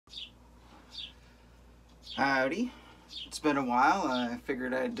Howdy. It's been a while. I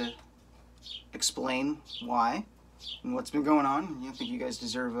figured I'd explain why and what's been going on. I think you guys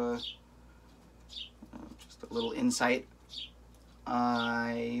deserve just a little insight.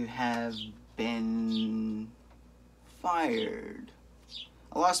 I have been fired.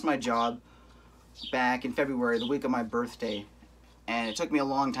 I lost my job back in February, the week of my birthday, and it took me a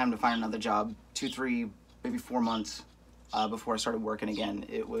long time to find another job, 2, 3, maybe 4 months before I started working again.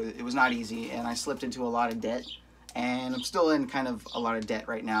 It was not easy, and I slipped into a lot of debt, and I'm still in kind of a lot of debt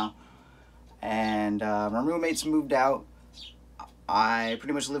right now. And my roommates moved out. I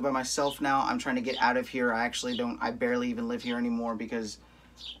pretty much live by myself now. I'm trying to get out of here. I barely even live here anymore because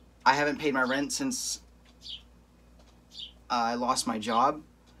I haven't paid my rent since I lost my job,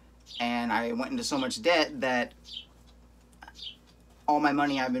 and I went into so much debt that all my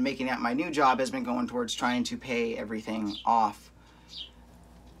money I've been making at my new job has been going towards trying to pay everything off.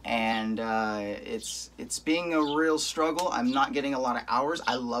 And it's being a real struggle. I'm not getting a lot of hours.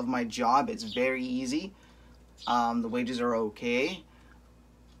 I love my job. It's very easy. The wages are okay.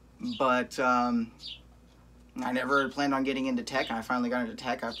 But I never planned on getting into tech. I finally got into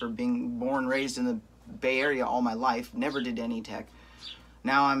tech after being born and raised in the Bay Area all my life. Never did any tech.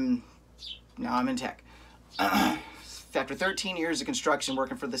 Now I'm in tech. After 13 years of construction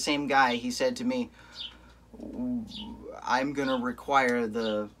working for the same guy, he said to me, I'm gonna require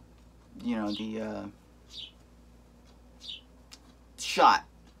the shot.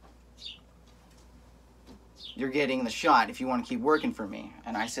 You're getting the shot if you want to keep working for me.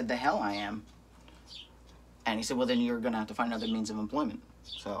 And I said, the hell I am. And he said, well, then you're gonna have to find other means of employment.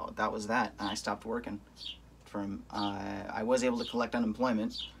 So that was that, and I stopped working. I was able to collect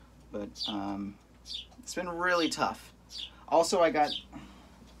unemployment, but it's been really tough. Also, I got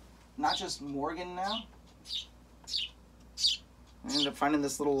not just Morgan now. I ended up finding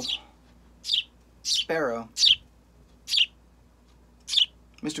this little sparrow.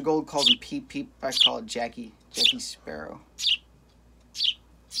 Mr. Gold calls him Peep Peep. I call it Jackie Sparrow.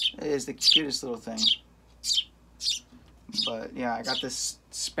 It is the cutest little thing. But yeah, I got this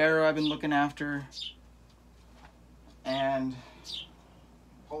sparrow I've been looking after. And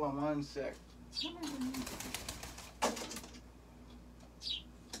hold on one sec.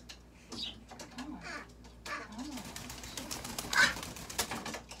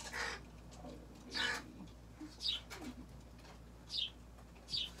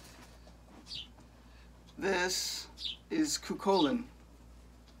 This is Cucolin.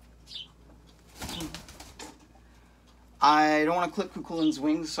 I don't want to clip Cucolin's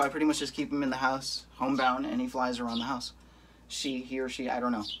wings, so I pretty much just keep him in the house, homebound, and he flies around the house. He or she, I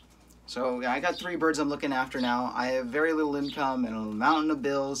don't know. So yeah, I got 3 birds I'm looking after now. I have very little income and a mountain of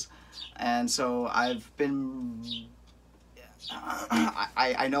bills, and so I've been...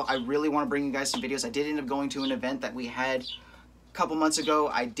 I know I really want to bring you guys some videos. I did end up going to an event that we had couple months ago.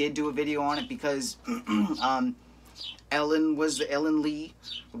 I did do a video on it because Ellen Lee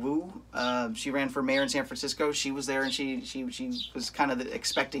Wu, she ran for mayor in San Francisco. She was there, and she was kind of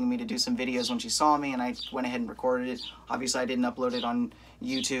expecting me to do some videos when she saw me, and I went ahead and recorded it. Obviously I didn't upload it on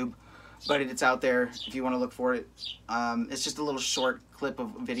YouTube, but it's out there if you want to look for it. It's just a little short clip of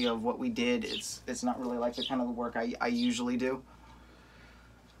video of what we did. It's not really like the kind of work I usually do,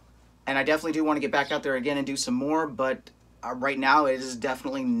 and I definitely do want to get back out there again and do some more, but right now it is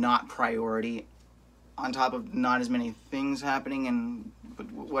definitely not priority. On top of not as many things happening and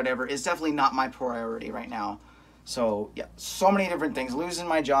whatever, it's definitely not my priority right now. So yeah, so many different things. Between losing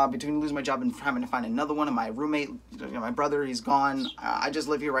my job and having to find another one, and my roommate, my brother, he's gone. I just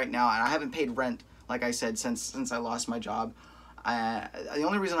live here right now, and I haven't paid rent, like I said, since I lost my job. The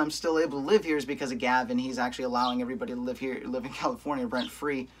only reason I'm still able to live here is because of Gavin. He's actually allowing everybody to live in California rent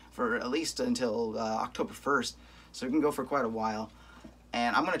free for at least until October 1st. So we can go for quite a while,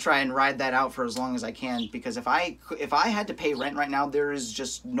 and I'm gonna try and ride that out for as long as I can, because if I had to pay rent right now, there is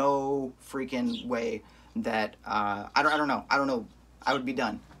just no freaking way that I don't know I would be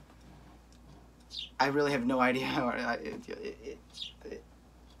done. I really have no idea.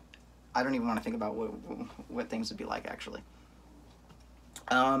 I don't even want to think about what things would be like actually.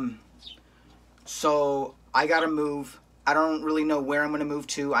 So I gotta move. I don't really know where I'm gonna move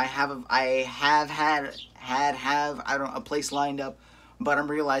to. I have had a place lined up, but I'm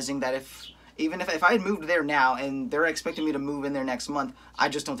realizing that if I had moved there now and they're expecting me to move in there next month, I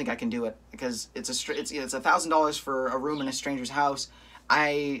just don't think I can do it, because it's $1,000 for a room in a stranger's house.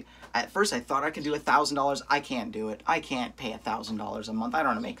 At first I thought I could do $1,000. I can't do it. I can't pay $1,000 a month. I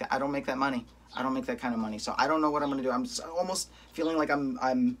don't make that. I don't make that money. I don't make that kind of money. So I don't know what I'm gonna do. I'm almost feeling like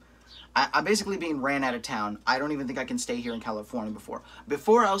I'm I'm basically being ran out of town. I don't even think I can stay here in California before.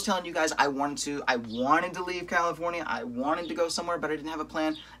 Before, I was telling you guys I wanted to leave California. I wanted to go somewhere, but I didn't have a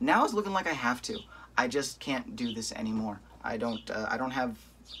plan. Now it's looking like I have to. I just can't do this anymore. I don't have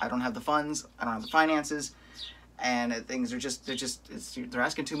the funds. I don't have the finances, and things are they're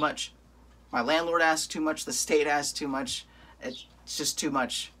asking too much. My landlord asks too much. The state asks too much. It's just too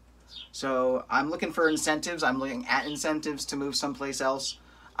much. So I'm looking for incentives. I'm looking at incentives to move someplace else.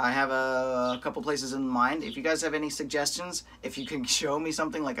 I have a couple places in mind. If you guys have any suggestions, if you can show me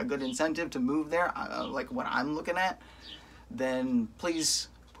something like a good incentive to move there, like what I'm looking at, then please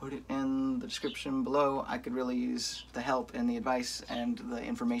put it in the description below. I could really use the help and the advice and the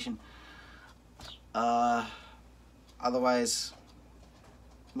information. Otherwise,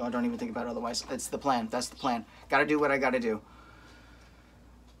 well, don't even think about it otherwise. It's the plan. That's the plan. Gotta do what I gotta do.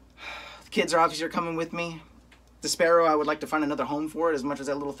 The kids are obviously coming with me. The sparrow, I would like to find another home for it, as much as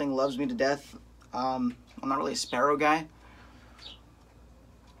that little thing loves me to death. I'm not really a sparrow guy.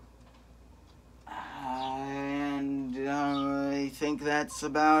 And I think that's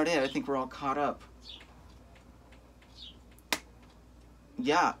about it. I think we're all caught up.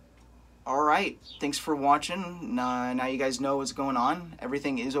 Yeah. Alright. Thanks for watching. Now you guys know what's going on.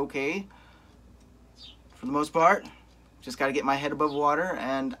 Everything is okay. For the most part. Just got to get my head above water,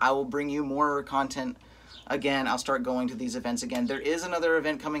 and I will bring you more content. Again, I'll start going to these events again. There is another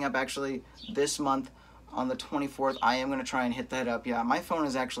event coming up actually this month on the 24th. I am going to try and hit that up. Yeah, my phone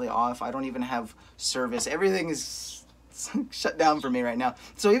is actually off. I don't even have service. Everything is shut down for me right now.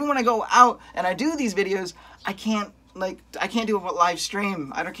 So even when I go out and I do these videos, I can't do a live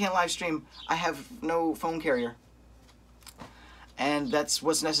stream. I can't live stream. I have no phone carrier. And that's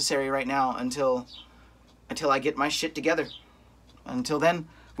what's necessary right now until I get my shit together. Until then,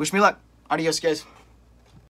 wish me luck. Adios, guys.